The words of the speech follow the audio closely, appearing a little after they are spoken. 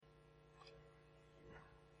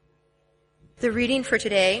The reading for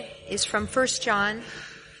today is from 1 John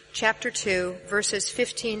chapter 2, verses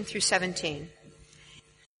 15 through 17.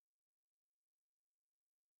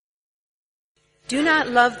 Do not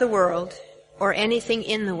love the world or anything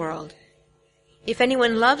in the world. If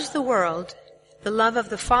anyone loves the world, the love of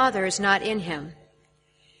the Father is not in him.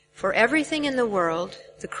 For everything in the world,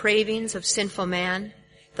 the cravings of sinful man,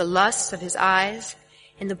 the lusts of his eyes,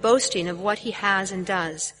 and the boasting of what he has and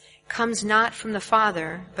does, comes not from the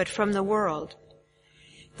Father, but from the world.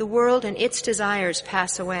 The world and its desires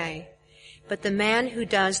pass away, but the man who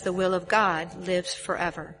does the will of God lives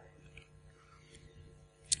forever.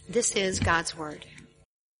 This is God's word.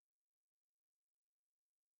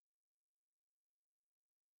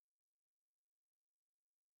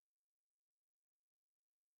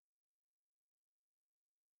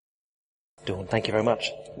 Dawn, thank you very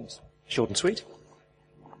much. Short and sweet.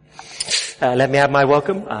 Let me add my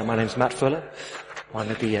welcome. My name's Matt Fuller, one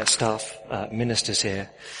of the staff ministers here.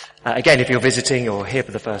 Again, if you're visiting or here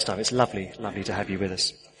for the first time, it's lovely to have you with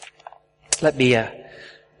us. Let me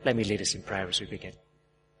lead us in prayer as we begin.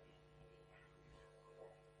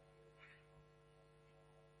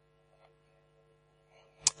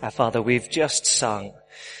 Our Father, we've just sung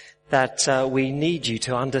that we need you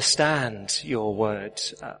to understand your word.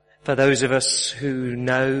 For those of us who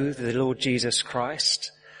know the Lord Jesus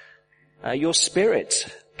Christ, your Spirit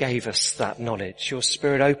gave us that knowledge. Your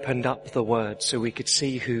Spirit opened up the Word so we could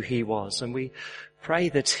see who He was. And we pray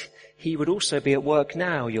that He would also be at work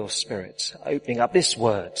now, your Spirit, opening up this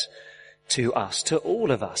Word to us, to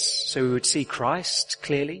all of us, so we would see Christ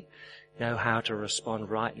clearly, know how to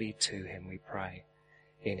respond rightly to Him, we pray.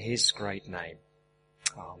 In His great name.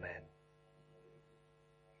 Amen.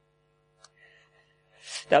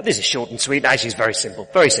 Now, this is short and sweet. Actually, it's very simple.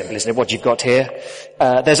 Very simple, isn't it, what you've got here?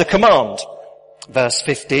 There's a command. Verse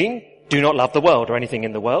 15, do not love the world or anything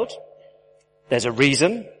in the world. There's a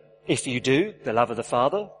reason. If you do, the love of the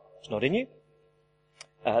Father is not in you.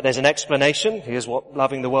 There's an explanation. Here's what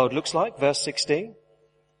loving the world looks like, verse 16.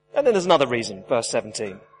 And then there's another reason, verse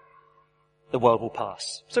 17. The world will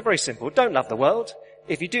pass. So very simple. Don't love the world.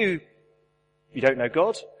 If you do, you don't know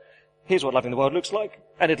God. Here's what loving the world looks like,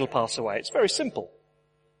 and it'll pass away. It's very simple.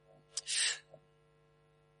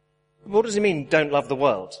 What does it mean, don't love the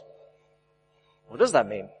world? What does that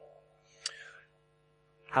mean?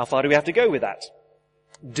 How far do we have to go with that?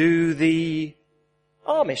 Do the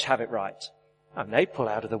Amish have it right? And they pull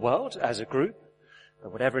out of the world as a group,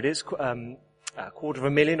 whatever it is,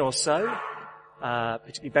 250,000 or so,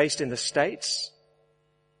 particularly based in the States.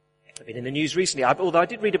 I've been in the news recently, although I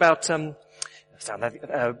did read about,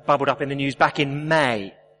 bubbled up in the news back in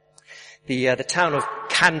May. The town of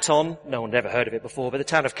Canton, no one had ever heard of it before, but the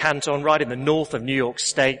town of Canton, right in the north of New York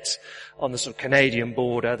State, on the sort of Canadian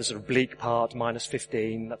border, the sort of bleak part, minus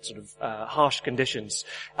 15, that sort of harsh conditions.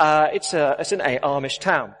 It's an Amish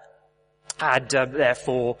town. And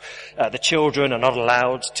therefore, the children are not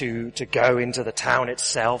allowed to go into the town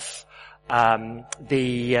itself.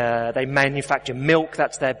 They manufacture milk,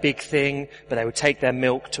 that's their big thing, but they would take their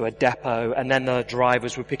milk to a depot and then the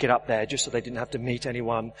drivers would pick it up there just so they didn't have to meet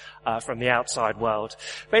anyone from the outside world.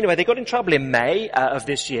 But anyway, they got in trouble in May of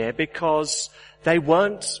this year because they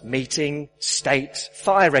weren't meeting state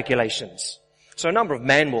fire regulations. So a number of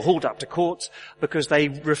men were hauled up to court because they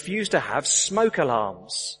refused to have smoke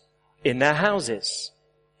alarms in their houses.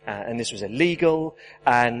 And this was illegal,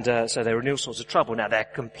 and so they were in all sorts of trouble. Now, their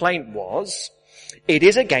complaint was, it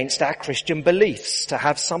is against our Christian beliefs to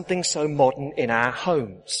have something so modern in our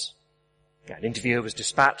homes. An interviewer was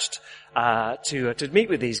dispatched to meet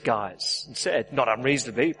with these guys and said, not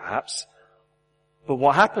unreasonably, perhaps, but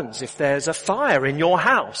what happens if there's a fire in your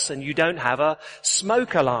house and you don't have a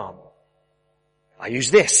smoke alarm? I use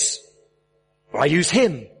this, or I use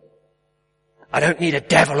him. I don't need a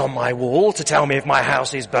devil on my wall to tell me if my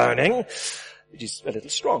house is burning, which is a little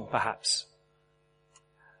strong, perhaps.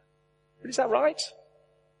 But is that right?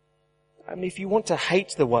 I mean, if you want to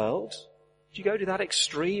hate the world, do you go to that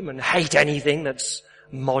extreme and hate anything that's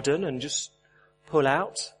modern and just pull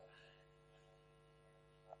out?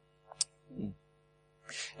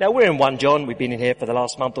 Now, we're in 1 John. We've been in here for the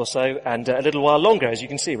last month or so, and a little while longer, as you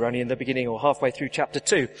can see. We're only in the beginning or halfway through chapter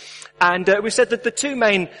 2. And we've said that the two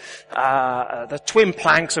main, the twin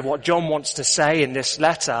planks of what John wants to say in this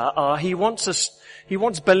letter are he wants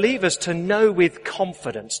believers to know with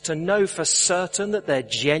confidence, to know for certain that they're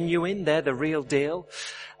genuine, they're the real deal,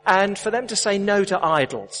 and for them to say no to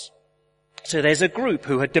idols. So there's a group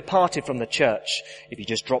who had departed from the church. If you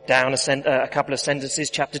just drop down a couple of sentences,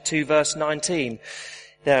 chapter 2, verse 19,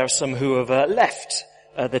 there are some who have left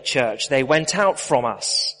the church. They went out from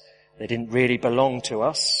us. They didn't really belong to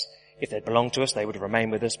us. If they'd belonged to us, they would have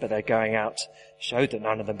remained with us, but they're going out, showed that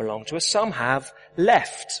none of them belong to us. Some have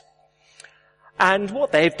left. And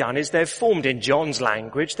what they've done is they've formed, in John's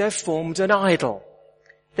language, they've formed an idol.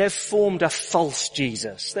 They've formed a false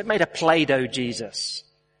Jesus. They've made a Play-Doh Jesus.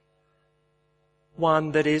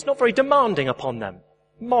 One that is not very demanding upon them.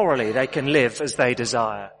 Morally, they can live as they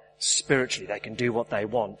desire. Spiritually, they can do what they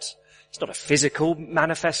want. It's not a physical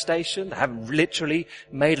manifestation. They haven't literally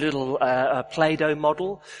made a little Play-Doh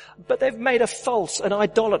model, but they've made a false and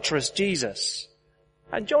idolatrous Jesus.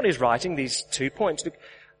 And John is writing these 2 points.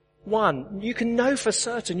 One, you can know for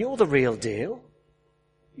certain you're the real deal.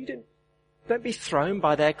 Don't be thrown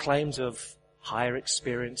by their claims of higher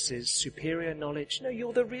experiences, superior knowledge. No,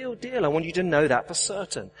 you're the real deal. I want you to know that for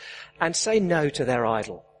certain. And say no to their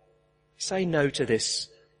idol. Say no to this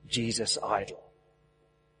Jesus idol.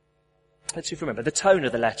 Let's just remember, the tone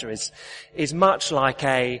of the letter is much like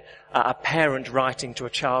a parent writing to a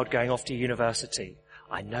child going off to university.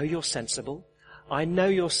 I know you're sensible. I know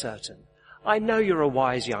you're certain. I know you're a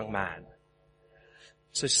wise young man.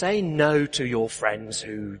 So say no to your friends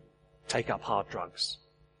who take up hard drugs,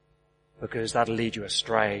 because that'll lead you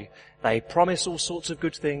astray. They promise all sorts of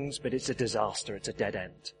good things, but it's a disaster. It's a dead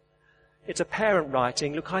end. It's a parent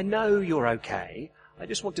writing, look, I know you're okay. I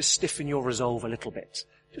just want to stiffen your resolve a little bit.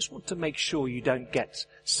 Just want to make sure you don't get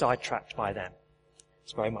sidetracked by them.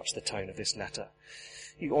 It's very much the tone of this letter.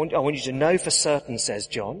 I want you to know for certain, says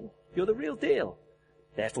John, you're the real deal.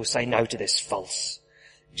 Therefore say no to this false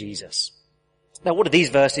Jesus. Now, what are these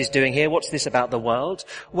verses doing here? What's this about the world?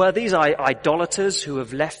 Well, these are idolaters who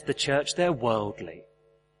have left the church. They're worldly.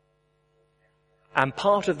 And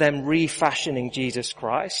part of them refashioning Jesus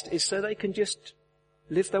Christ is so they can just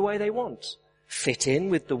live the way they want. Fit in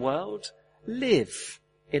with the world. Live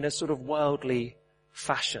in a sort of worldly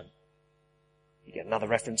fashion. You get another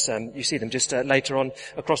reference, you see them just later on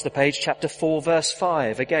across the page, chapter 4, verse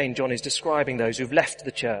 5. Again, John is describing those who've left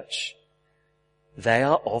the church. They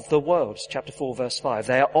are of the world. Chapter 4, verse 5.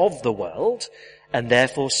 They are of the world, and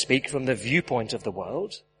therefore speak from the viewpoint of the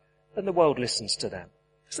world, and the world listens to them.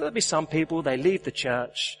 So there'll be some people, they leave the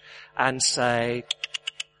church and say,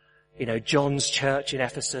 John's church in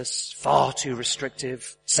Ephesus, far too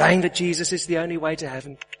restrictive, saying that Jesus is the only way to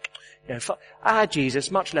heaven. Our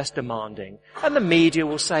Jesus, much less demanding. And the media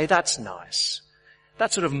will say, that's nice.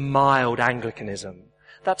 That sort of mild Anglicanism.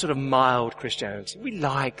 That sort of mild Christianity. We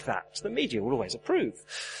like that. The media will always approve.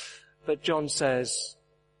 But John says,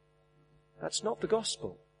 that's not the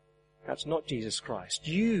gospel. That's not Jesus Christ.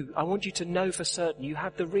 I want you to know for certain you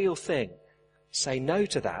have the real thing. Say no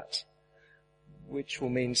to that, which will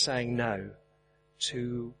mean saying no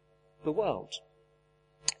to the world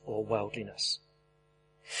or worldliness.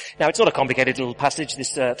 Now, it's not a complicated little passage,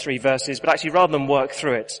 this 3 verses, but actually rather than work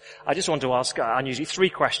through it, I just want to ask unusually 3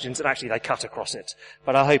 questions, and actually they cut across it,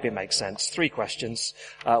 but I hope it makes sense. 3 questions.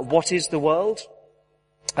 What is the world?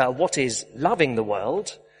 What is loving the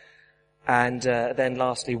world? And then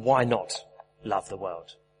lastly, why not love the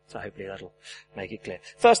world? So hopefully that'll make it clear.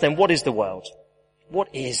 First then, what is the world? What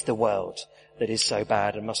is the world that is so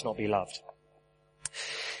bad and must not be loved?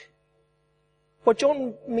 Well,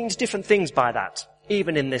 John means different things by that,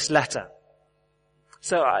 even in this letter.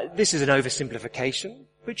 So this is an oversimplification,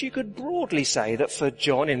 but you could broadly say that for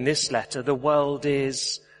John in this letter, the world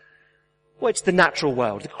is, it's the natural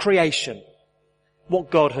world, the creation, what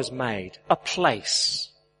God has made, a place.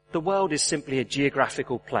 The world is simply a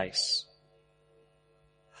geographical place,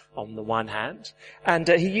 on the one hand. And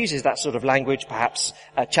he uses that sort of language, perhaps,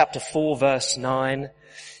 chapter 4, verse 9.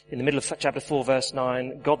 In the middle of chapter 4, verse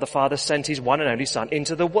 9, God the Father sent his one and only Son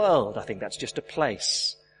into the world. I think that's just a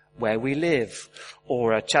place where we live.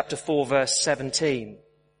 Or chapter 4, verse 17.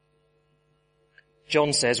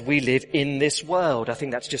 John says we live in this world. I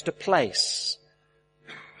think that's just a place.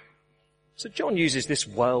 So John uses this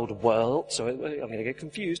world, so I'm going to get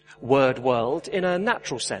confused, word world in a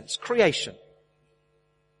natural sense, creation.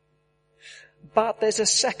 But there's a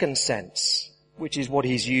second sense, which is what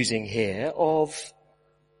he's using here, of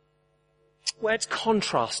where it's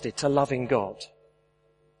contrasted to loving God.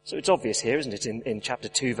 So it's obvious here, isn't it? In chapter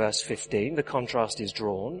 2, verse 15, the contrast is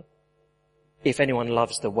drawn. If anyone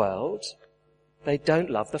loves the world, they don't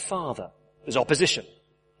love the Father. There's opposition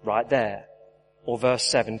right there. Or verse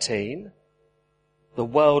 17, the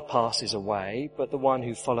world passes away, but the one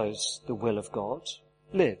who follows the will of God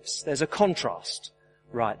lives. There's a contrast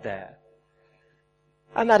right there.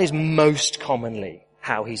 And that is most commonly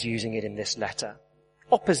how he's using it in this letter.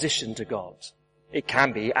 Opposition to God. It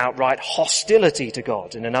can be outright hostility to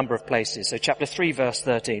God in a number of places. So chapter 3, verse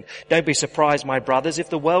 13. Don't be surprised, my brothers, if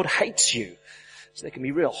the world hates you. So there can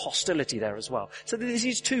be real hostility there as well. So there's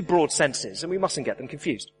these two broad senses, and we mustn't get them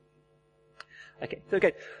confused.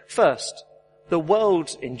 Okay. First, the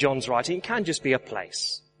world in John's writing can just be a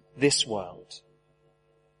place. This world.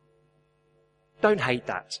 Don't hate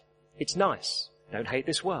that. It's nice. Don't hate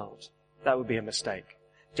this world. That would be a mistake.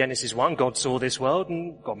 Genesis 1, God saw this world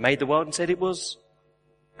and God made the world and said it was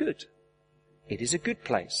good. It is a good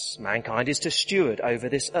place. Mankind is to steward over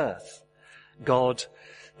this earth. God,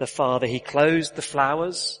 the Father, He clothes the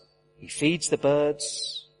flowers. He feeds the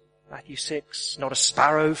birds. Matthew 6, not a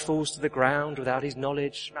sparrow falls to the ground without His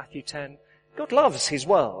knowledge. Matthew 10. God loves His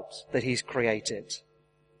world that He's created.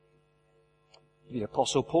 The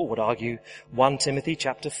Apostle Paul would argue 1 Timothy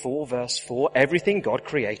chapter 4 verse 4, everything God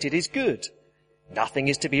created is good. Nothing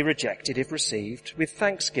is to be rejected if received with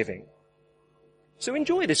thanksgiving. So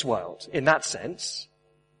enjoy this world in that sense.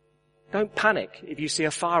 Don't panic if you see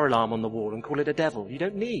a fire alarm on the wall and call it a devil. You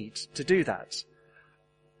don't need to do that.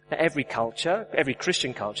 Every culture, every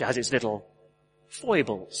Christian culture has its little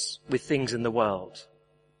foibles with things in the world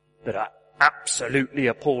that are absolutely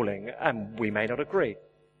appalling, and we may not agree.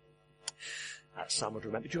 Some would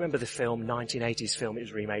remember. Do you remember the film, 1980s film, it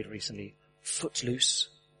was remade recently, Footloose?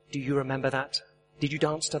 Do you remember that? Did you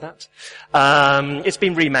dance to that? It's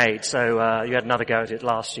been remade, so you had another go at it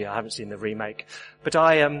last year. I haven't seen the remake. But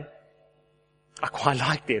I quite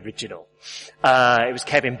like the original. It was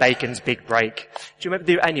Kevin Bacon's big break. Do you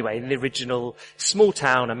remember anyway, in the original, small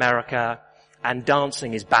town America, and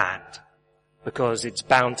dancing is banned because it's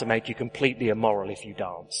bound to make you completely immoral if you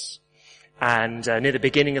dance. And near the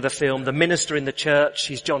beginning of the film, the minister in the church,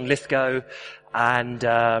 he's John Lithgow, and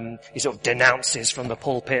he sort of denounces from the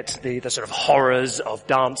pulpit the sort of horrors of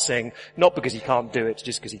dancing, not because he can't do it,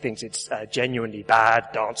 just because he thinks it's genuinely bad,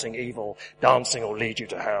 dancing evil, dancing will lead you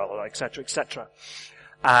to hell, etc., etc.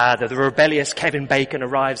 The rebellious Kevin Bacon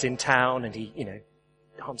arrives in town, and he,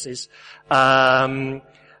 dances, and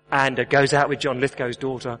goes out with John Lithgow's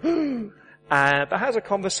daughter. But has a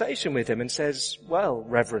conversation with him and says, well,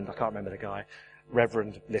 Reverend, I can't remember the guy,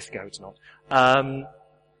 Reverend Lithgow, it's not,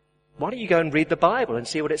 why don't you go and read the Bible and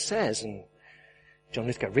see what it says? And John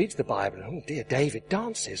Lithgow reads the Bible, and oh dear, David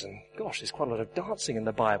dances, and gosh, there's quite a lot of dancing in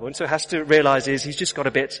the Bible, and so has to realizes he's just got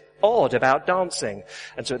a bit odd about dancing.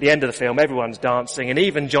 And so at the end of the film, everyone's dancing, and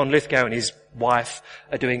even John Lithgow and his wife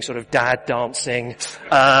are doing sort of dad dancing,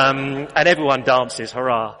 and everyone dances,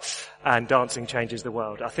 hurrah. And dancing changes the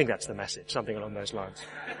world. I think that's the message, something along those lines.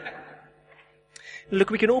 Look,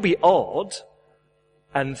 we can all be odd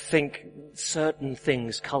and think certain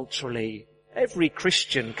things culturally. Every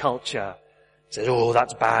Christian culture says, oh,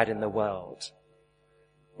 that's bad in the world.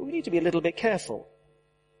 But we need to be a little bit careful.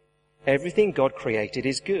 Everything God created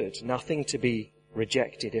is good, nothing to be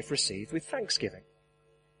rejected if received with thanksgiving.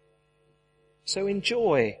 So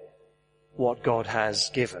enjoy what God has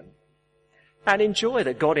given. And enjoy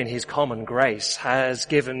that God in His common grace has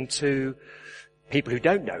given to people who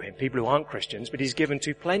don't know Him, people who aren't Christians, but He's given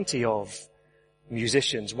to plenty of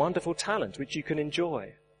musicians wonderful talent which you can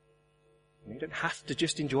enjoy. You don't have to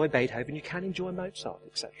just enjoy Beethoven, you can enjoy Mozart,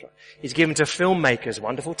 etc. He's given to filmmakers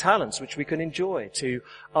wonderful talents which we can enjoy, to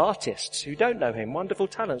artists who don't know Him, wonderful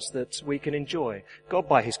talents that we can enjoy. God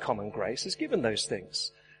by His common grace has given those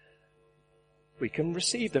things. We can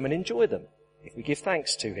receive them and enjoy them. If we give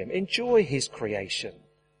thanks to Him, enjoy His creation.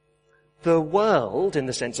 The world, in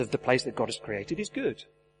the sense of the place that God has created, is good.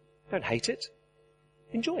 Don't hate it.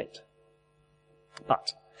 Enjoy it.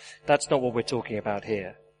 But that's not what we're talking about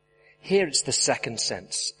here. Here it's the second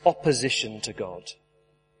sense, opposition to God.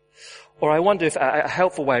 Or I wonder if a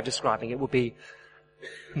helpful way of describing it would be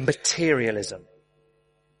materialism.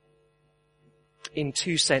 In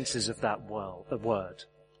two senses of that word.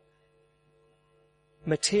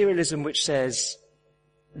 Materialism which says,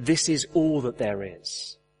 this is all that there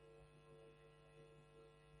is.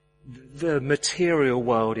 The material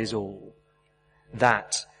world is all.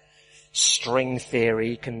 That string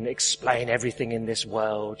theory can explain everything in this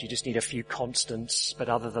world. You just need a few constants, but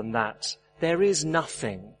other than that, there is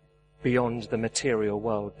nothing beyond the material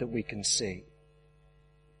world that we can see.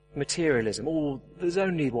 Materialism, there's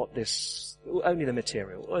only the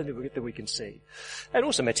material, only that we can see. And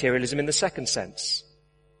also materialism in the second sense.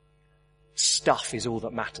 Stuff is all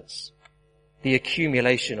that matters. The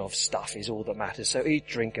accumulation of stuff is all that matters. So eat,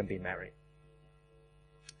 drink, and be merry.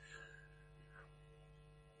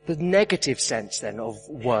 The negative sense then of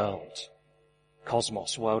world,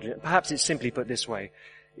 cosmos, world, perhaps it's simply put this way.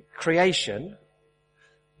 Creation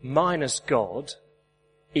minus God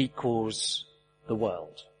equals the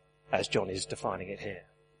world, as John is defining it here.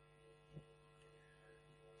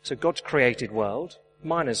 So God's created world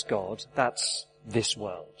minus God, that's this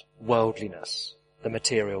world, worldliness. the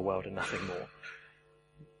material world and nothing more.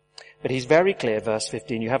 But he's very clear, verse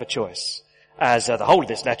 15, you have a choice. As the whole of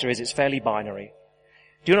this letter is, it's fairly binary.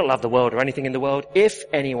 Do not love the world or anything in the world. If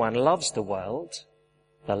anyone loves the world,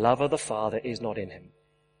 the love of the Father is not in him.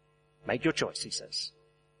 Make your choice, he says.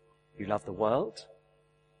 You love the world,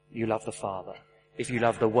 you love the Father. If you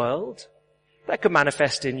love the world, that could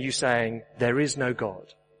manifest in you saying, there is no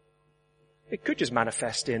God. It could just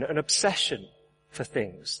manifest in an obsession for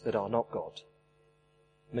things that are not God.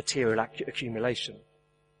 Material accumulation.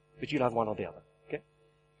 But you love one or the other. Okay?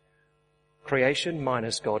 Creation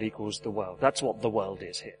minus God equals the world. That's what the world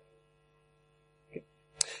is here. Okay?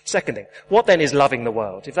 Second thing, what then is loving the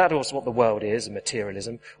world? If that was what the world is,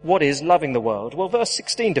 materialism, what is loving the world? Well, verse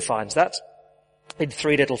 16 defines that in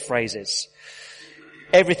 3 little phrases.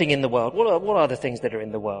 Everything in the world. What are the things that are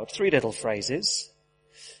in the world? 3 little phrases.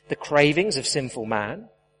 The cravings of sinful man,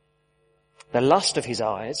 the lust of his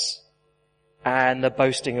eyes, and the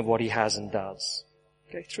boasting of what he has and does.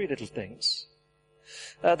 Okay, 3 little things.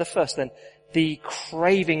 The first then, the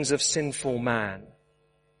cravings of sinful man.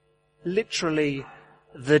 Literally,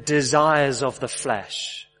 the desires of the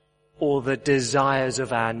flesh, or the desires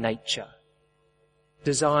of our nature.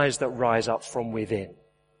 Desires that rise up from within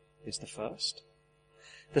is the first.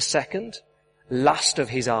 The second, lust of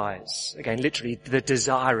his eyes. Again, literally, the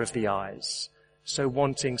desire of the eyes. So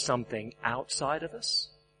wanting something outside of us.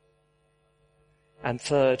 And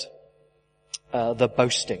third, the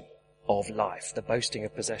boasting of life, the boasting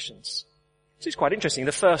of possessions. So it's quite interesting.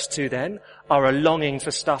 The first 2 then are a longing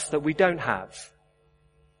for stuff that we don't have.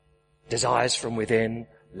 Desires from within,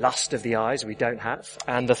 lust of the eyes we don't have.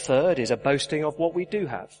 And the third is a boasting of what we do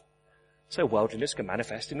have. So worldliness can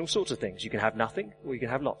manifest in all sorts of things. You can have nothing, or you can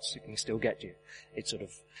have lots. It can still get you. It's sort of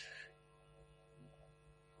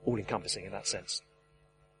all-encompassing in that sense.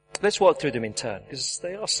 Let's work through them in turn, because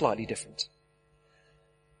they are slightly different.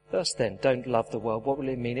 First then, don't love the world. What will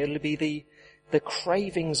it mean? It'll be the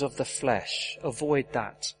cravings of the flesh. Avoid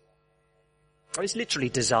that. It's literally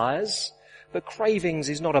desires, but cravings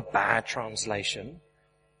is not a bad translation,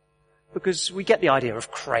 because we get the idea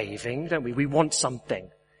of craving, don't we? We want something.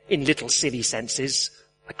 In little silly senses,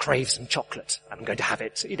 I crave some chocolate, I'm going to have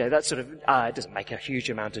it. You know, that sort of, it doesn't make a huge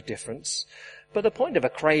amount of difference. But the point of a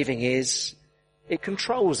craving is, it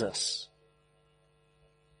controls us.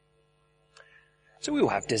 So we all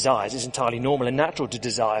have desires. It's entirely normal and natural to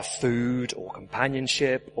desire food or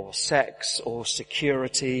companionship or sex or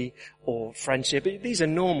security or friendship. These are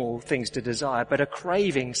normal things to desire, but a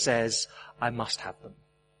craving says, I must have them.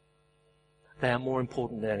 They are more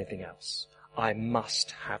important than anything else. I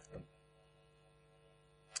must have them.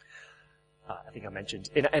 I think I mentioned,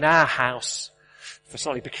 in our house, for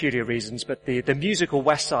slightly peculiar reasons, but the musical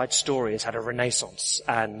West Side Story has had a renaissance,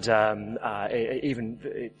 and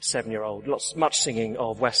even 7-year-old, much singing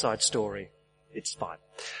of West Side Story. It's fine.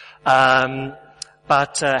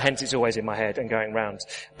 But hence it's always in my head and going round.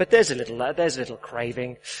 But there's a little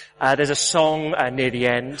craving. There's a song near the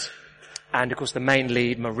end, and of course the main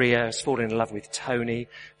lead, Maria, has fallen in love with Tony.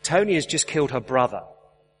 Tony has just killed her brother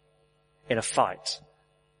in a fight,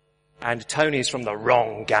 and Tony is from the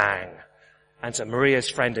wrong gang. And so Maria's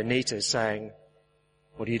friend Anita is saying,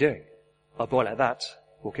 what are you doing? A boy like that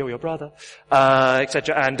will kill your brother,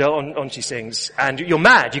 etc. And on she sings, and you're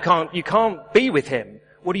mad, you can't be with him.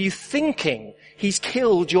 What are you thinking? He's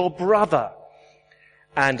killed your brother.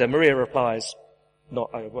 And Maria replies,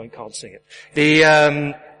 can't sing it.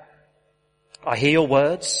 I hear your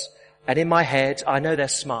words, and in my head I know they're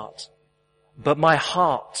smart. But my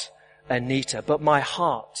heart, Anita, my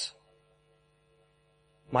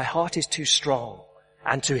heart is too strong,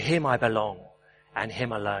 and to him I belong, and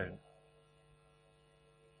him alone.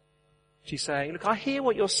 She's saying, look, I hear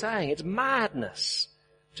what you're saying. It's madness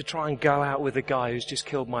to try and go out with a guy who's just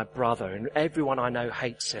killed my brother, and everyone I know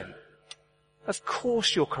hates him. Of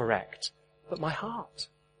course you're correct, but my heart,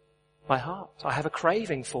 I have a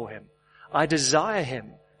craving for him. I desire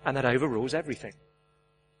him, and that overrules everything.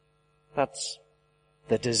 That's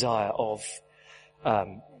the desire of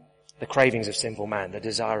the cravings of sinful man, the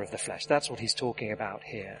desire of the flesh. That's what he's talking about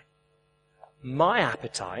here. My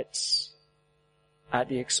appetites at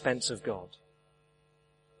the expense of God.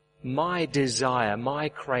 My desire, my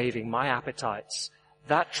craving, my appetites,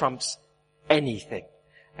 that trumps anything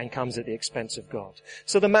and comes at the expense of God.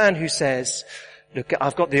 So the man who says, look,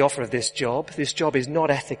 I've got the offer of this job is not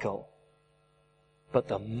ethical, but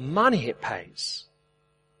the money it pays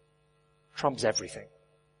trumps everything.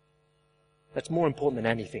 That's more important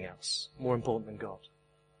than anything else, more important than God.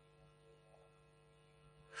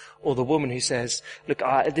 Or the woman who says, look,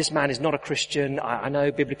 this man is not a Christian. I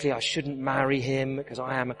know biblically I shouldn't marry him because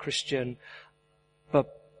I am a Christian.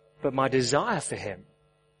 But my desire for him,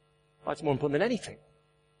 it's more important than anything.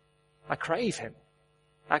 I crave him.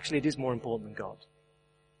 Actually, it is more important than God.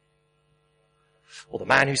 Or the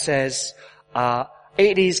man who says,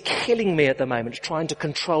 it is killing me at the moment, trying to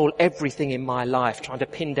control everything in my life, trying to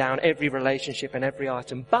pin down every relationship and every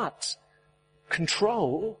item. But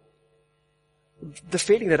control, the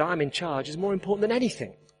feeling that I'm in charge, is more important than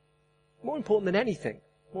anything. More important than anything.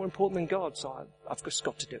 More important than God, so I've just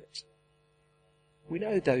got to do it. We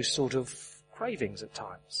know those sort of cravings at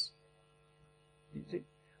times.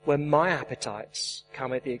 When my appetites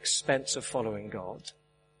come at the expense of following God,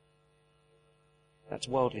 that's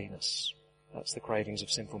worldliness. That's the cravings of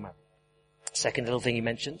sinful man. Second little thing he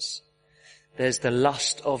mentions, there's the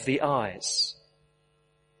lust of the eyes.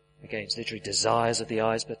 Again, it's literally desires of the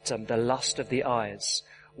eyes, but the lust of the eyes.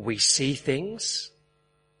 We see things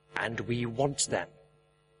and we want them.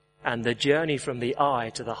 And the journey from the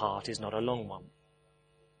eye to the heart is not a long one.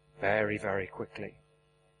 Very, very quickly.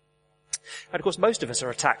 And of course, most of us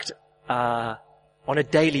are attacked on a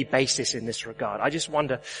daily basis in this regard. I just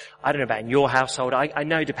wonder, I don't know about in your household, I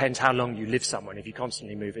know it depends how long you live somewhere, and if you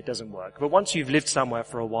constantly move, it doesn't work. But once you've lived somewhere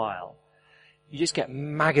for a while, you just get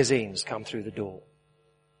magazines come through the door.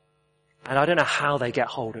 And I don't know how they get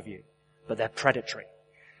hold of you, but they're predatory.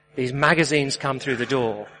 These magazines come through the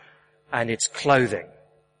door, and it's clothing,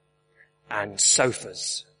 and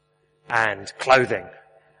sofas, and clothing,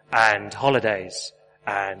 and holidays,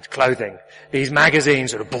 and clothing. These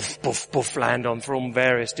magazines sort of boof, boof, boof land on from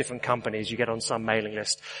various different companies. You get on some mailing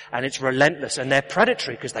list, and it's relentless, and they're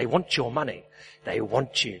predatory because they want your money. They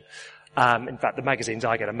want you. In fact, the magazines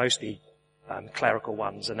I get are mostly clerical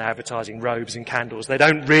ones, and they're advertising robes and candles. They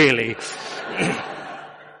don't really...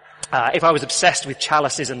 if I was obsessed with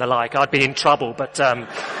chalices and the like, I'd be in trouble, but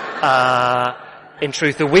in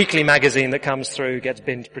truth, the weekly magazine that comes through gets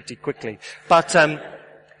binned pretty quickly.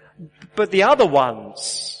 But the other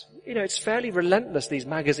ones, it's fairly relentless, these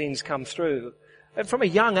magazines come through. And from a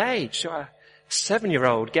young age, a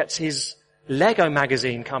 7-year-old gets his Lego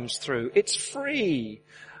magazine comes through. It's free.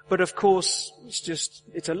 But of course,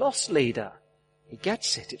 it's a loss leader. He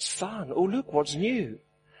gets it. It's fun. Oh, look, what's new?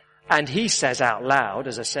 And he says out loud,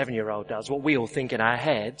 as a 7-year-old does, what we all think in our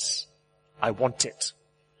heads, I want it.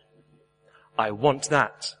 I want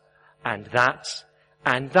that, and that,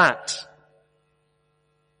 and that.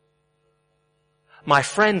 My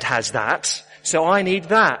friend has that, so I need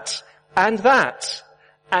that, and that.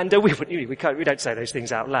 And we don't say those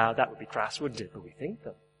things out loud. That would be crass, wouldn't it? But we think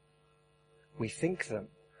them. We think them.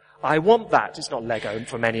 I want that. It's not Lego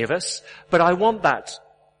for many of us, but I want that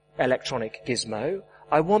electronic gizmo.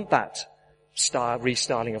 I want that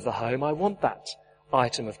restyling of the home. I want that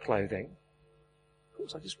item of clothing. Of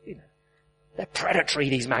course, they're predatory,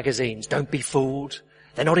 these magazines. Don't be fooled.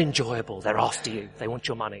 They're not enjoyable. They're after you. They want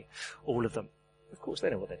your money. All of them. Of course, they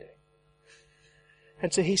know what they're doing.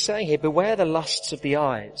 And so he's saying here, beware the lusts of the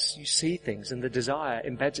eyes. You see things and the desire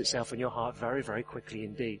embeds itself in your heart very, very quickly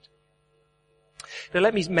indeed. Now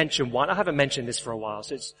let me mention one. I haven't mentioned this for a while,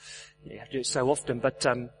 so you have to do it so often, but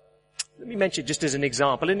let me mention just as an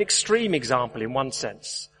example, an extreme example in one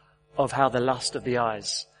sense of how the lust of the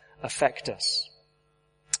eyes affect us.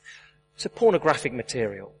 So pornographic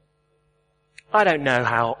material. I don't know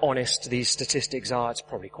how honest these statistics are. It's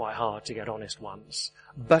probably quite hard to get honest ones.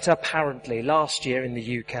 But apparently last year in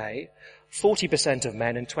the UK, 40% of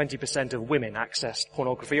men and 20% of women accessed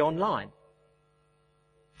pornography online.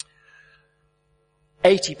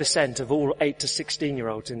 80% of all 8 to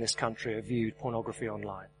 16-year-olds in this country have viewed pornography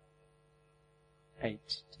online. 8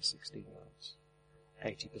 to 16-year-olds.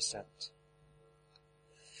 80%.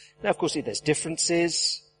 Now, of course, there's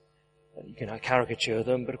differences. You can caricature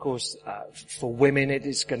them, but of course, for women, it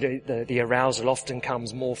is going to, the arousal often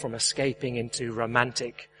comes more from escaping into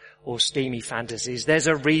romantic or steamy fantasies. There's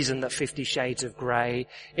a reason that 50 Shades of Grey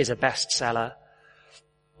is a bestseller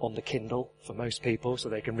on the Kindle for most people, so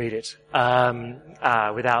they can read it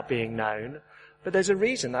without being known. But there's a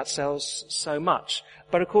reason that sells so much.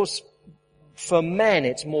 But of course, for men,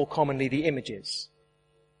 it's more commonly the images.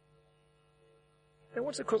 And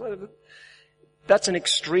of course, that's an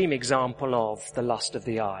extreme example of the lust of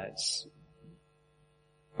the eyes,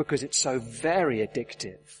 because it's so very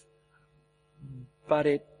addictive. But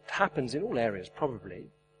it happens in all areas, probably.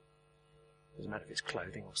 Doesn't matter if it's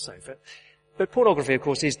clothing or sofa. But pornography, of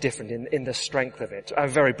course, is different in the strength of it.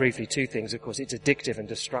 Very briefly, two things, of course. It's addictive and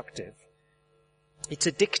destructive. It's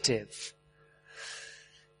addictive.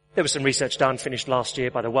 There was some research done, finished last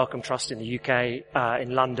year by the Wellcome Trust in the UK,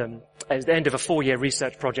 in London, at the end of a 4-year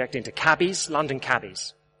research project into cabbies, London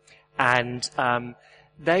cabbies. And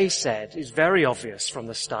they said, it's very obvious from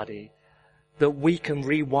the study, that we can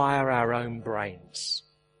rewire our own brains.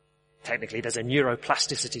 Technically, there's a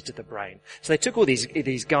neuroplasticity to the brain. So they took all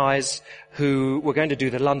these guys who were going to do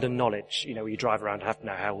the London Knowledge, where you drive around and have to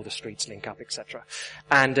know how all the streets link up, etc.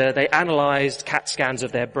 And they analysed CAT scans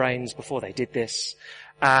of their brains before they did this.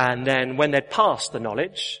 And then when they'd passed the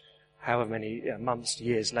knowledge, however many months,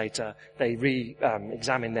 years later, they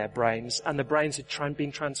examined their brains, and the brains had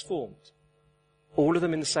been transformed. All of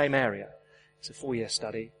them in the same area. It's a 4-year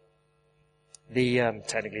study.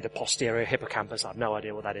 Technically the posterior hippocampus, I have no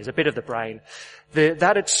idea what that is, a bit of the brain,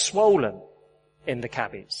 that had swollen in the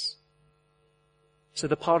cabbies. So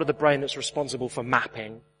the part of the brain that's responsible for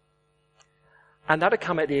mapping. And that had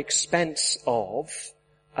come at the expense of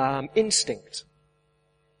instinct.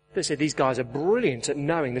 They said these guys are brilliant at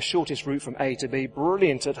knowing the shortest route from A to B,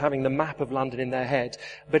 brilliant at having the map of London in their head.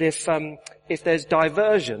 But if there's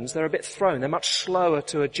diversions, they're a bit thrown. They're much slower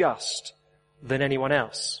to adjust than anyone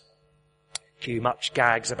else. Cue much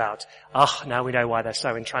gags about, now we know why they're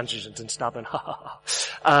so intransigent and stubborn.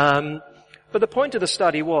 But the point of the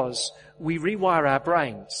study was, we rewire our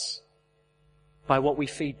brains by what we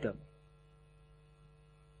feed them.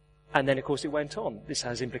 And then, of course, it went on. This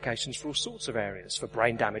has implications for all sorts of areas, for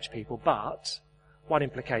brain-damaged people. But one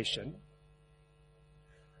implication,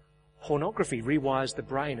 pornography rewires the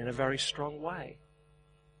brain in a very strong way.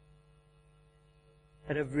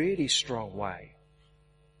 In a really strong way.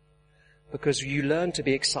 Because you learn to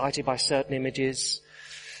be excited by certain images,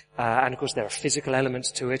 and of course there are physical elements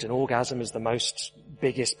to it, and orgasm is the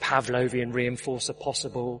biggest Pavlovian reinforcer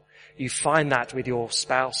possible. You find that with your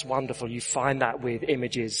spouse, wonderful. You find that with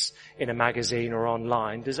images in a magazine or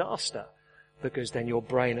online, disaster. Because then your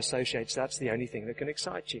brain associates that's the only thing that can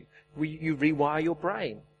excite you. You rewire your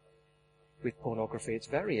brain with pornography. It's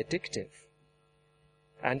very addictive.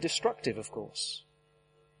 And destructive, of course.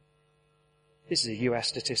 This is a US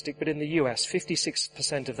statistic, but in the US,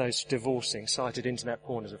 56% of those divorcing cited internet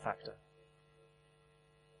porn as a factor.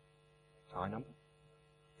 High number.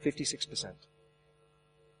 56%.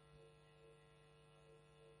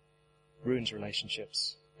 Ruins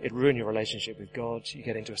relationships. It ruins your relationship with God. You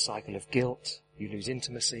get into a cycle of guilt. You lose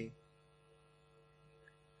intimacy.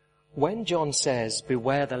 When John says,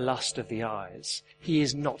 beware the lust of the eyes, he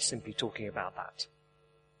is not simply talking about that.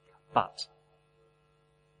 But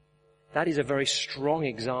that is a very strong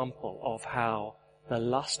example of how the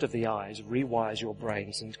lust of the eyes rewires your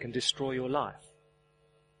brains and can destroy your life.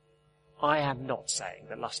 I am not saying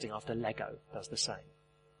that lusting after Lego does the same.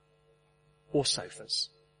 Or sofas.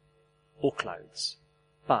 Or clothes.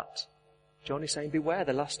 But John is saying, beware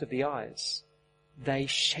the lust of the eyes. They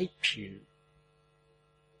shape you.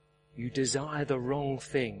 You desire the wrong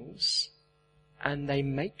things, and they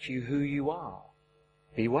make you who you are.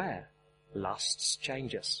 Beware. Lusts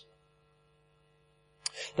change us.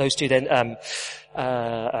 Those two then,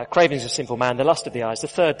 cravings of sinful man, the lust of the eyes. The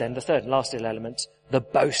third and last little element, the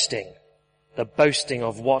boasting. The boasting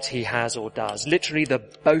of what he has or does. Literally the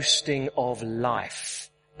boasting of life.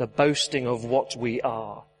 The boasting of what we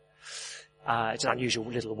are. It's an unusual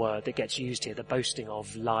little word that gets used here, the boasting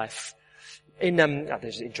of life.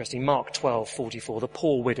 There's interesting, Mark 12:44, the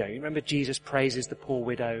poor widow. You remember Jesus praises the poor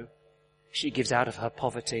widow? She gives out of her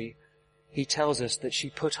poverty. He tells us that she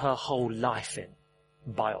put her whole life in.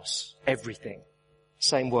 Bios, everything.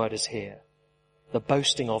 Same word as here. The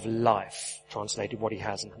boasting of life, translated what he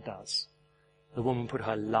has and does. The woman put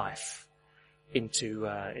her life into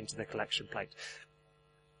the collection plate.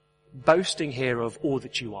 Boasting here of all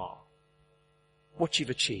that you are. What you've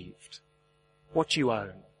achieved. What you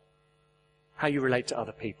own. How you relate to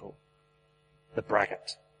other people. The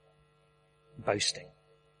braggart. Boasting.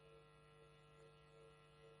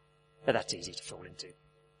 But that's easy to fall into.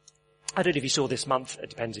 I don't know if you saw this month, it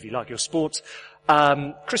depends if you like your sport.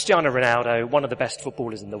 Cristiano Ronaldo, one of the best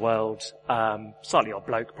footballers in the world, slightly odd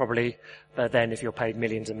bloke probably, but then if you're paid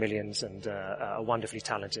millions and millions and are wonderfully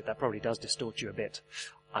talented, that probably does distort you a bit.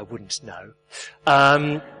 I wouldn't know.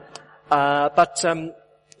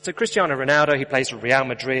 So Cristiano Ronaldo, he plays for Real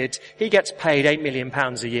Madrid. He gets paid £8 million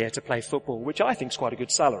a year to play football, which I think is quite a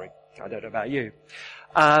good salary. I don't know about you.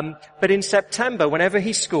 But in September, whenever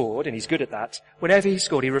he scored, and he's good at that, whenever he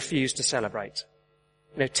scored, he refused to celebrate.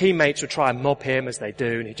 Teammates would try and mob him as they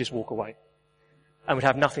do, and he'd just walk away. And would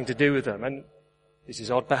have nothing to do with them. And this is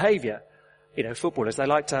odd behaviour. Footballers, they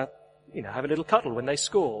like to, have a little cuddle when they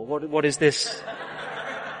score. What is this?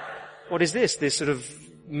 What is this? This sort of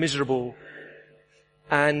miserable.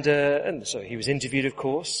 And so he was interviewed, of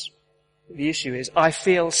course. The issue is, I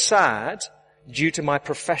feel sad due to my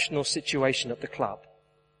professional situation at the club.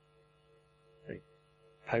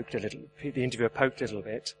 The interviewer poked a little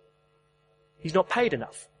bit. He's not paid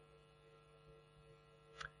enough.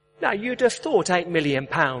 Now, you'd have thought £8 million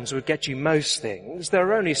would get you most things. There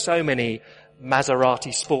are only so many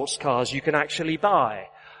Maserati sports cars you can actually buy.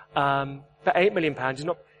 But £8 million is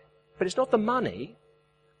not, but it's not the money.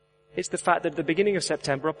 It's the fact that at the beginning of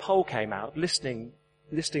September, a poll came out listing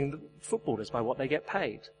the footballers by what they get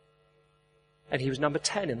paid. And he was number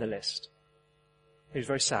 10 in the list. He was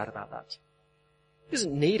very sad about that. He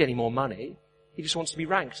doesn't need any more money. He just wants to be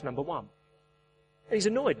ranked number 1. And he's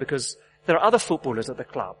annoyed because there are other footballers at the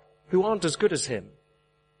club who aren't as good as him,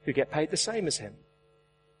 who get paid the same as him.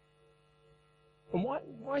 And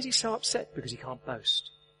why is he so upset? Because he can't boast.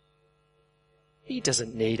 He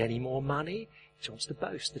doesn't need any more money. He just wants to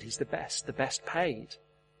boast that he's the best paid,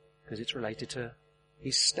 because it's related to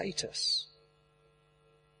his status.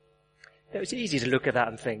 Now, it's easy to look at that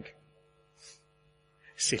and think,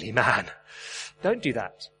 silly man. Don't do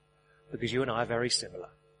that, because you and I are very similar.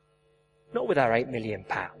 Not with our £8 million,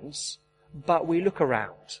 but we look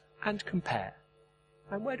around and compare.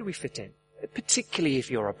 And where do we fit in? Particularly if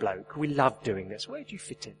you're a bloke. We love doing this. Where do you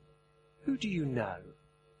fit in? Who do you know?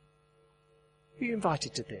 Who are you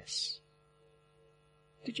invited to this?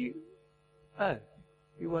 Did you? Oh,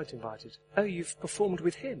 you weren't invited. Oh, you've performed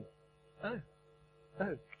with him. Oh,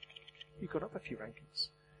 you got up a few rankings.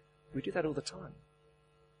 We do that all the time.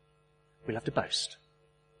 We love to boast.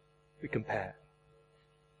 We compare.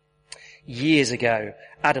 Years ago,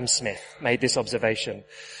 Adam Smith made this observation,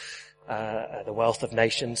 The Wealth of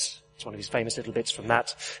Nations. It's one of his famous little bits from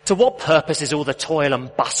that. To what purpose is all the toil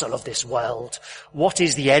and bustle of this world? What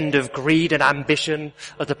is the end of greed and ambition,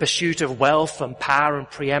 of the pursuit of wealth and power and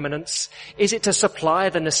preeminence? Is it to supply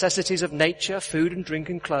the necessities of nature, food and drink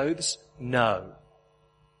and clothes? No.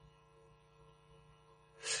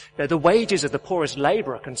 Now, the wages of the poorest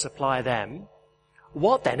labourer can supply them.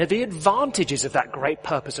 What then are the advantages of that great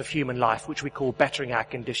purpose of human life, which we call bettering our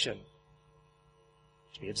condition?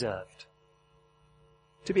 To be observed,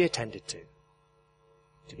 to be attended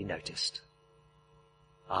to be noticed.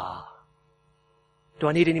 Do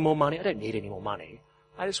I need any more money? I don't need any more money.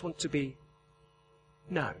 I just want to be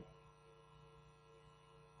known.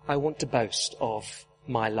 I want to boast of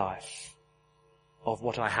my life, of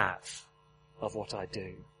what I have, of what I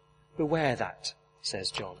do. Beware that, says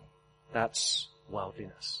John. That's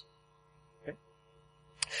worldliness. Okay?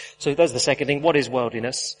 So there's the second thing. What is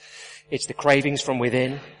worldliness? It's the cravings from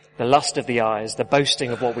within, the lust of the eyes, the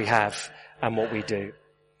boasting of what we have and what we do.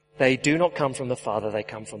 They do not come from the Father, they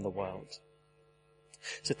come from the world.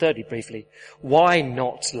 So thirdly, briefly, why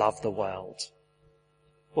not love the world?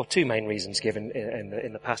 Well, two main reasons given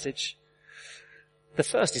in the passage. The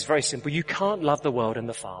first is very simple. You can't love the world and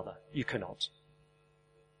the Father. You cannot.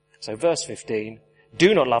 So verse 15,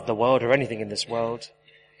 do not love the world or anything in this world.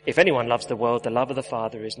 If anyone loves the world, the love of the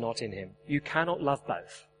Father is not in him. You cannot love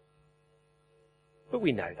both. But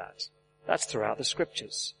we know that. That's throughout the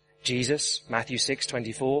scriptures. Jesus, Matthew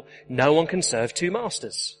 6:24, no one can serve two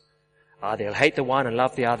masters. They'll hate the one and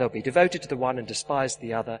love the other, be devoted to the one and despise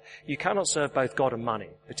the other. You cannot serve both God and money,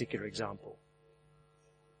 particular example.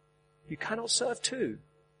 You cannot serve two.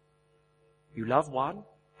 You love one,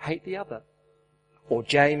 hate the other. Or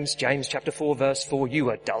James chapter 4 verse 4,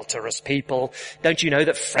 you adulterous people, don't you know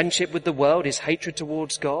that friendship with the world is hatred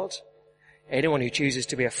towards God? Anyone who chooses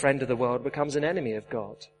to be a friend of the world becomes an enemy of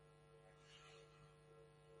God.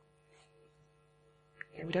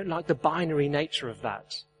 We don't like the binary nature of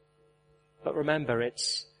that. But remember,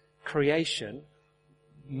 it's creation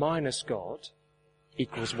minus God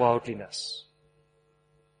equals worldliness.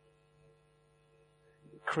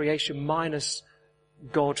 Creation minus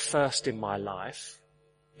God first in my life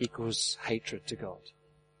equals hatred to God.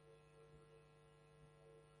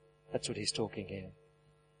 That's what he's talking here.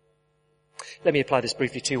 Let me apply this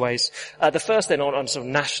briefly two ways. The first then on sort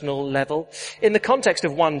of national level. In the context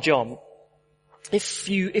of 1 John, if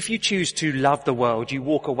you choose to love the world, you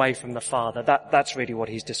walk away from the Father. That's really what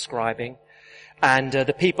he's describing. And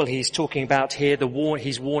the people he's talking about here,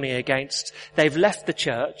 he's warning against, they've left the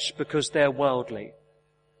church because they're worldly.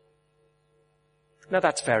 Now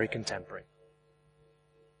that's very contemporary.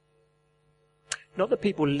 Not that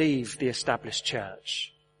people leave the established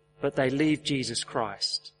church, but they leave Jesus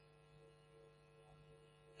Christ.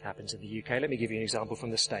 It happens in the UK. Let me give you an example from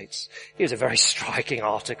the States. Here's a very striking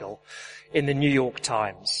article in the New York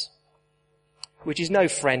Times, which is no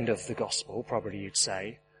friend of the gospel, probably you'd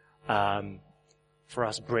say. For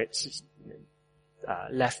us Brits, it's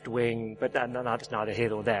left wing, but that's neither here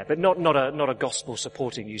nor there. But not a gospel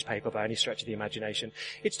supporting newspaper by any stretch of the imagination.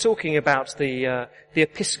 It's talking about the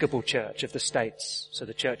Episcopal Church of the States, so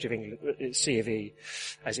the Church of England, C of E,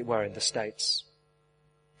 as it were, in the States.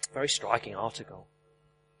 Very striking article,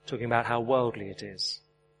 talking about how worldly it is.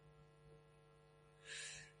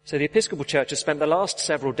 So the Episcopal Church has spent the last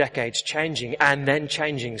several decades changing and then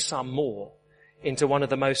changing some more into one of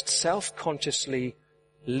the most self-consciously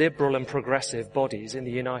liberal and progressive bodies in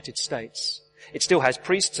the United States. It still has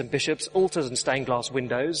priests and bishops, altars and stained glass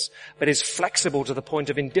windows, but is flexible to the point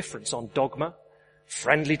of indifference on dogma,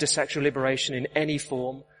 friendly to sexual liberation in any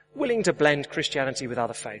form, willing to blend Christianity with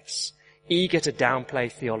other faiths, eager to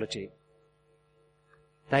downplay theology.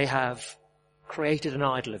 They have created an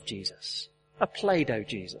idol of Jesus, a Play-Doh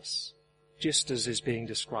Jesus, just as is being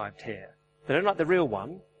described here. They don't like the real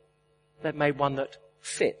one. They've made one that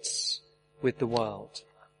fits with the world.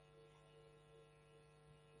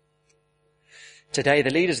 Today,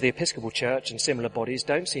 the leaders of the Episcopal Church and similar bodies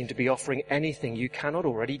don't seem to be offering anything you cannot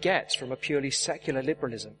already get from a purely secular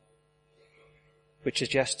liberalism, which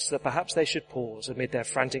suggests that perhaps they should pause amid their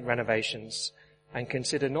frantic renovations and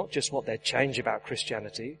consider not just what they'd change about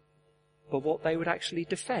Christianity, but what they would actually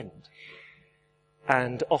defend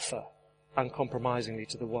and offer uncompromisingly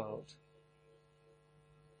to the world.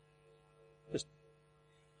 Just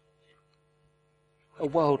a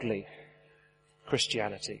worldly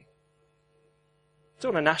Christianity. So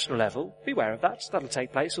on a national level, beware of that. That'll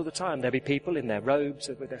take place all the time. There'll be people in their robes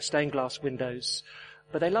with their stained glass windows,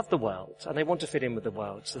 but they love the world and they want to fit in with the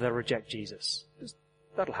world, so they'll reject Jesus.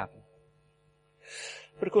 That'll happen.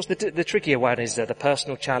 But of course the trickier one is the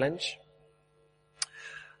personal challenge.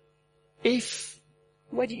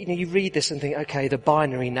 When you read this and think, okay, the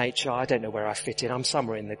binary nature, I don't know where I fit in. I'm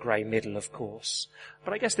somewhere in the grey middle, of course.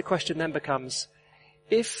 But I guess the question then becomes,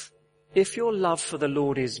 if your love for the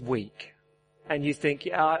Lord is weak, and you think,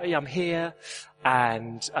 yeah, I'm here,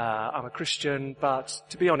 and I'm a Christian, but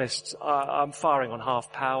to be honest, I'm firing on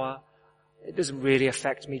half power. It doesn't really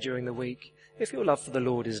affect me during the week. If your love for the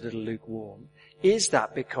Lord is a little lukewarm, is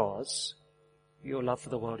that because your love for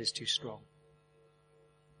the world is too strong?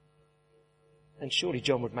 And surely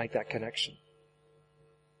John would make that connection.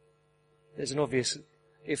 There's an obvious,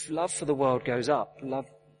 if love for the world goes up, love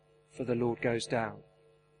for the Lord goes down.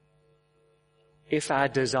 If our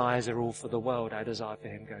desires are all for the world, our desire for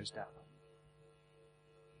him goes down.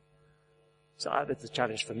 So that's the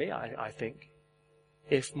challenge for me, I think.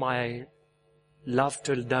 If my love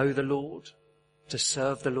to know the Lord, to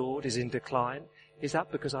serve the Lord is in decline, is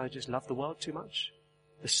that because I just love the world too much?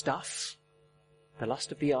 The stuff, the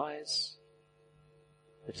lust of the eyes,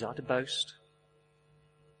 the desire to boast.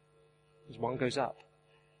 As one goes up,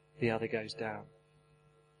 the other goes down.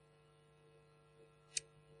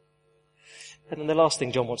 And then the last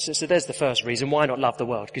thing John wants to say, so there's the first reason, why not love the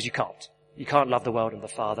world? Because you can't. You can't love the world and the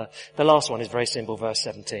Father. The last one is very simple, verse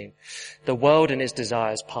 17. The world and its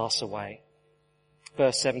desires pass away.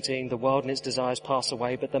 Verse 17, the world and its desires pass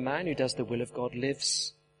away, but the man who does the will of God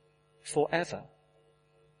lives forever.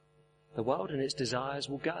 The world and its desires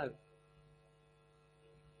will go.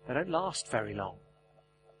 They don't last very long.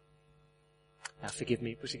 Now forgive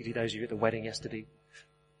me, particularly those of you at the wedding yesterday.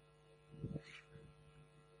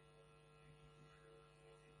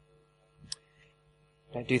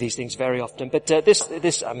 Don't do these things very often, but this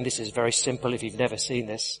is very simple if you've never seen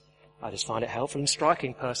this. I just find it helpful and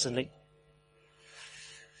striking personally.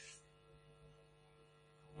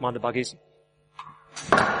 Mind the buggies.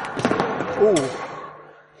 Ooh.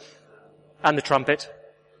 And the trumpet.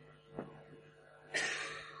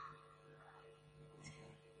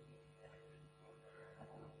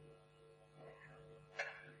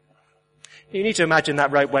 You need to imagine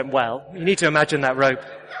that rope went well. You need to imagine that rope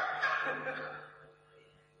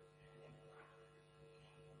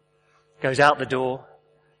goes out the door,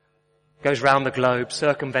 goes round the globe,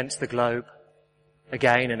 circumvents the globe,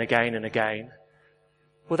 again and again and again.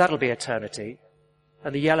 Well, that'll be eternity.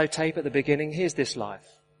 And the yellow tape at the beginning, here's this life.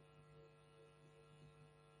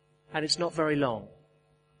 And it's not very long.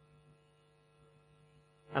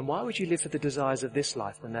 And why would you live for the desires of this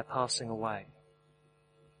life when they're passing away?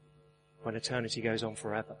 When eternity goes on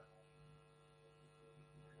forever?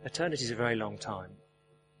 Eternity is a very long time.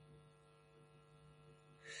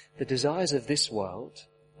 The desires of this world,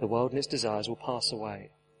 the world and its desires, will pass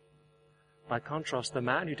away. By contrast, the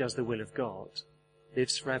man who does the will of God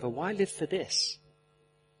lives forever. Why live for this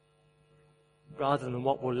rather than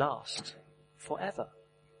what will last forever?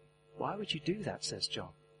 Why would you do that, says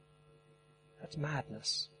John? That's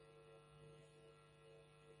madness.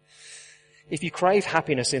 If you crave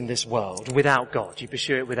happiness in this world without God, you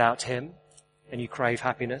pursue it without him, and you crave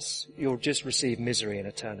happiness, you'll just receive misery in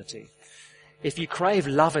eternity. If you crave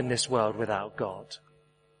love in this world without God,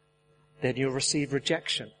 then you'll receive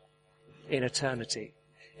rejection in eternity.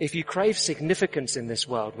 If you crave significance in this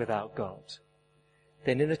world without God,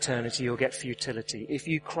 then in eternity you'll get futility. If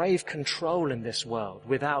you crave control in this world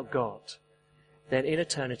without God, then in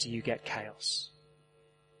eternity you get chaos.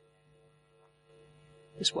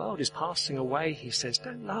 This world is passing away, he says.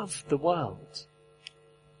 Don't love the world,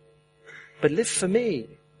 but live for me.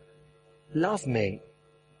 Love me.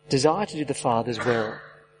 Desire to do the Father's will.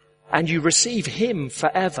 And you receive him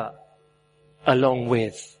forever, along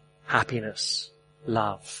with happiness,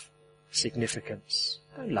 love, significance.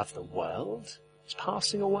 Don't love the world. It's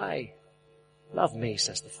passing away. Love me,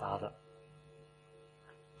 says the Father.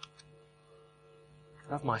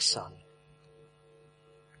 Love my Son.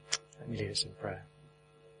 Let me lead us in prayer.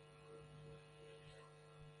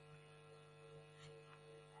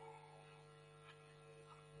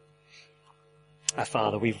 Our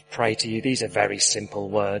Father, we pray to you, these are very simple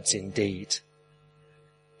words indeed.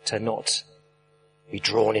 To not be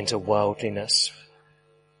drawn into worldliness.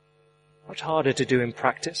 Much harder to do in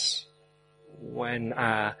practice. When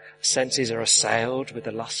our senses are assailed with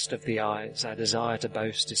the lust of the eyes, our desire to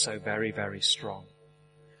boast is so very, very strong.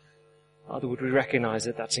 Father, would we recognize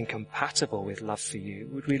that that's incompatible with love for you?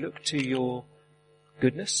 Would we look to your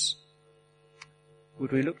goodness?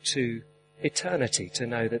 Would we look to eternity to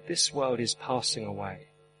know that this world is passing away,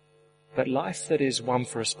 but life that is won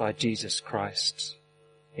for us by Jesus Christ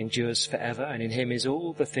endures forever, and in him is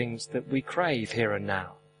all the things that we crave here and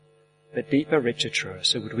now, but deeper, richer, truer.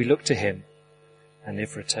 So would we look to him and live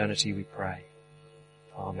for eternity, we pray.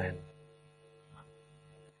 Amen.